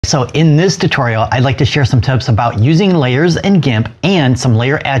so in this tutorial, I'd like to share some tips about using layers in GIMP and some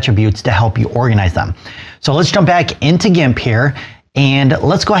layer attributes to help you organize them. So let's jump back into GIMP here, and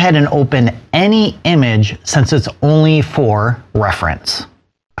let's go ahead and open any image since it's only for reference.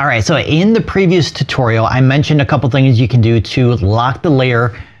 All right, so in the previous tutorial, I mentioned a couple things you can do to lock the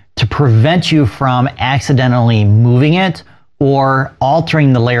layer to prevent you from accidentally moving it or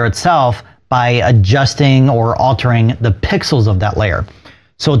altering the layer itself by adjusting or altering the pixels of that layer.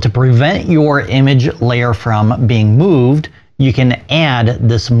 So to prevent your image layer from being moved, you can add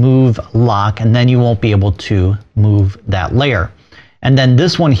this move lock, and then you won't be able to move that layer. And then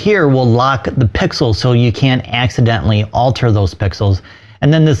this one here will lock the pixels so you can't accidentally alter those pixels.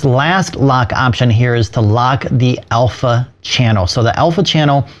 And then this last lock option here is to lock the alpha channel. So the alpha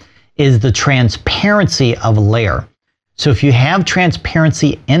channel is the transparency of a layer. So if you have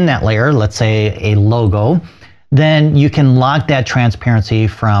transparency in that layer, let's say a logo, then you can lock that transparency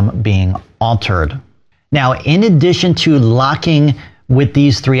from being altered. Now, in addition to locking with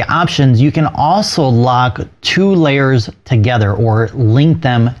these three options, you can also lock two layers together or link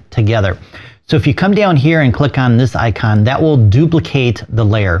them together. So if you come down here and click on this icon, that will duplicate the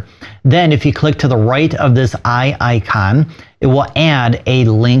layer. Then if you click to the right of this eye icon, it will add a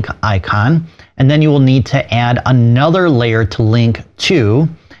link icon. And then you will need to add another layer to link to.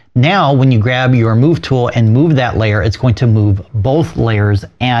 Now, when you grab your move tool and move that layer, it's going to move both layers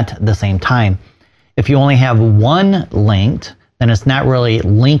at the same time. If you only have one linked, then it's not really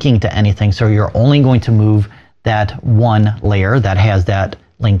linking to anything. So you're only going to move that one layer that has that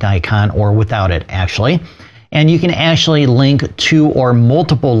link icon, or without it actually. And you can actually link two or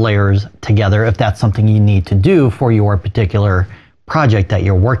multiple layers together if that's something you need to do for your particular project that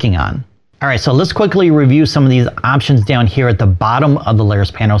you're working on. All right, so let's quickly review some of these options down here at the bottom of the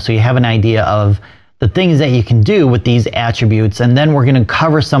layers panel so you have an idea of the things that you can do with these attributes. And then we're going to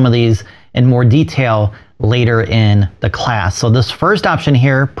cover some of these in more detail later in the class. So this first option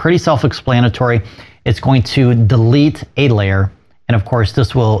here, pretty self-explanatory. It's going to delete a layer. And of course,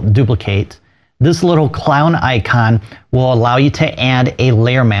 this will duplicate. This little clown icon will allow you to add a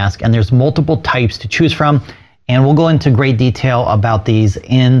layer mask, and there's multiple types to choose from. And we'll go into great detail about these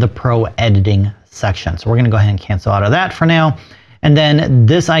in the Pro Editing section. So we're going to go ahead and cancel out of that for now. And then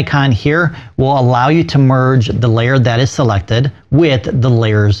this icon here will allow you to merge the layer that is selected with the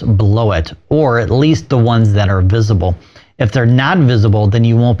layers below it, or at least the ones that are visible. If they're not visible, then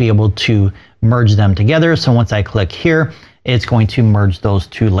you won't be able to merge them together. So once I click here, it's going to merge those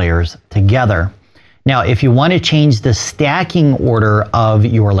two layers together. Now, if you want to change the stacking order of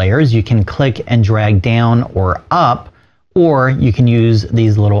your layers, you can click and drag down or up, or you can use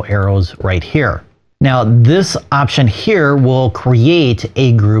these little arrows right here. Now, this option here will create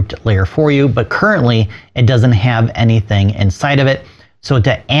a grouped layer for you, but currently it doesn't have anything inside of it. So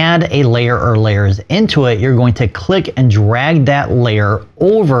to add a layer or layers into it, you're going to click and drag that layer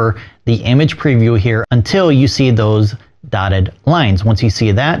over the image preview here until you see those dotted lines. Once you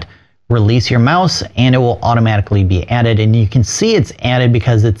see that, release your mouse and it will automatically be added. And you can see it's added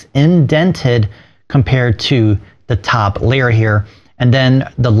because it's indented compared to the top layer here. And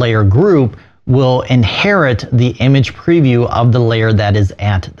then the layer group will inherit the image preview of the layer that is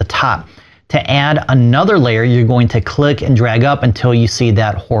at the top. To add another layer, you're going to click and drag up until you see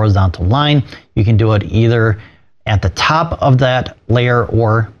that horizontal line. You can do it either at the top of that layer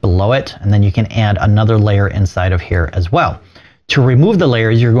or below it, and then you can add another layer inside of here as well. To remove the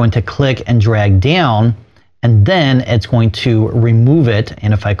layers, you're going to click and drag down, and then it's going to remove it.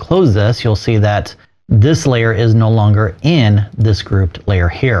 And if I close this, you'll see that this layer is no longer in this grouped layer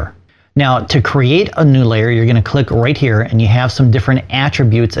here. Now, to create a new layer, you're going to click right here, and you have some different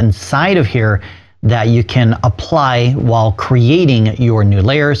attributes inside of here that you can apply while creating your new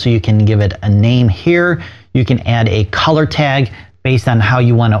layer. So you can give it a name here. You can add a color tag based on how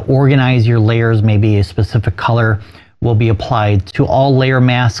you want to organize your layers. Maybe a specific color will be applied to all layer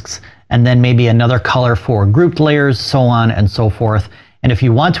masks, and then maybe another color for grouped layers, so on and so forth. And if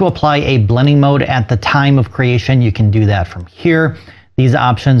you want to apply a blending mode at the time of creation, you can do that from here. These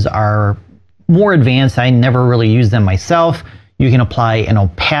options are more advanced. I never really use them myself. You can apply an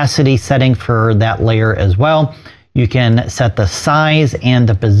opacity setting for that layer as well. You can set the size and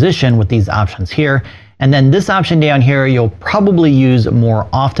the position with these options here. And then this option down here, you'll probably use more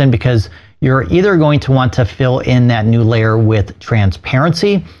often because you're either going to want to fill in that new layer with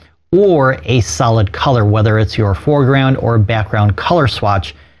transparency or a solid color, whether it's your foreground or background color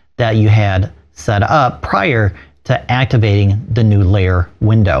swatch that you had set up prior to activating the new layer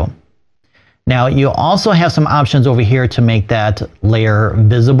window. Now, you also have some options over here to make that layer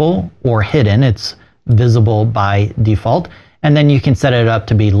visible or hidden. It's visible by default. And then you can set it up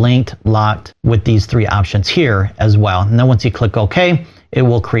to be linked, locked with these 3 options here as well. And then once you click OK, it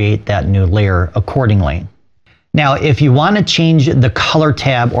will create that new layer accordingly. Now, if you want to change the color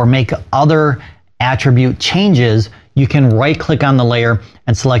tab or make other attribute changes, you can right click on the layer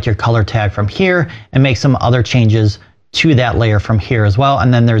and select your color tag from here and make some other changes to that layer from here as well.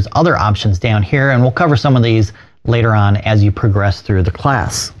 And then there's other options down here, and we'll cover some of these later on as you progress through the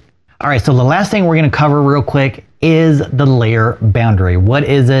class. All right, so the last thing we're going to cover real quick is the layer boundary. What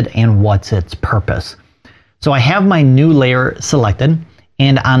is it and what's its purpose? So I have my new layer selected,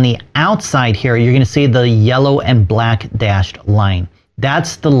 and on the outside here, you're going to see the yellow and black dashed line.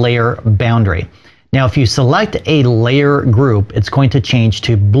 That's the layer boundary. Now, if you select a layer group, it's going to change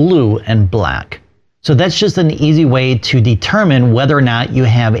to blue and black. So that's just an easy way to determine whether or not you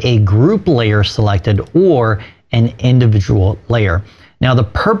have a group layer selected or an individual layer. Now, the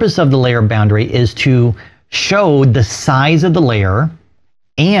purpose of the layer boundary is to show the size of the layer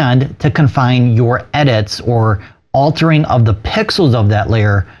and to confine your edits or altering of the pixels of that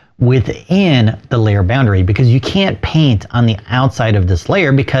layer within the layer boundary, because you can't paint on the outside of this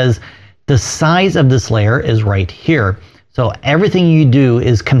layer because the size of this layer is right here. So everything you do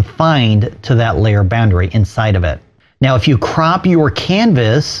is confined to that layer boundary inside of it. Now, if you crop your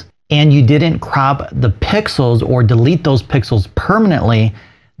canvas and you didn't crop the pixels or delete those pixels permanently,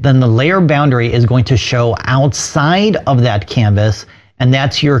 then the layer boundary is going to show outside of that canvas, and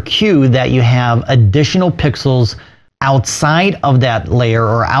that's your cue that you have additional pixels outside of that layer,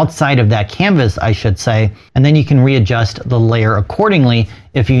 or outside of that canvas, I should say, and then you can readjust the layer accordingly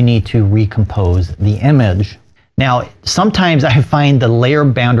if you need to recompose the image. Now, sometimes I find the layer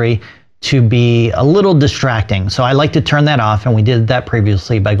boundary to be a little distracting, so I like to turn that off, and we did that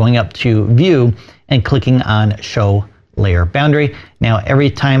previously by going up to View and clicking on Show Layer Boundary. Now, every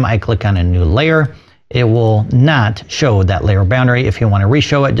time I click on a new layer, it will not show that layer boundary. If you want to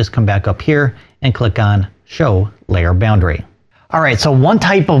re-show it, just come back up here and click on Show Layer Boundary. All right, so one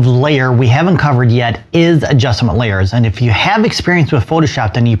type of layer we haven't covered yet is adjustment layers. And if you have experience with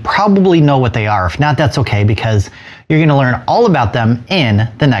Photoshop, then you probably know what they are. If not, that's okay, because you're going to learn all about them in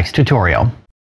the next tutorial.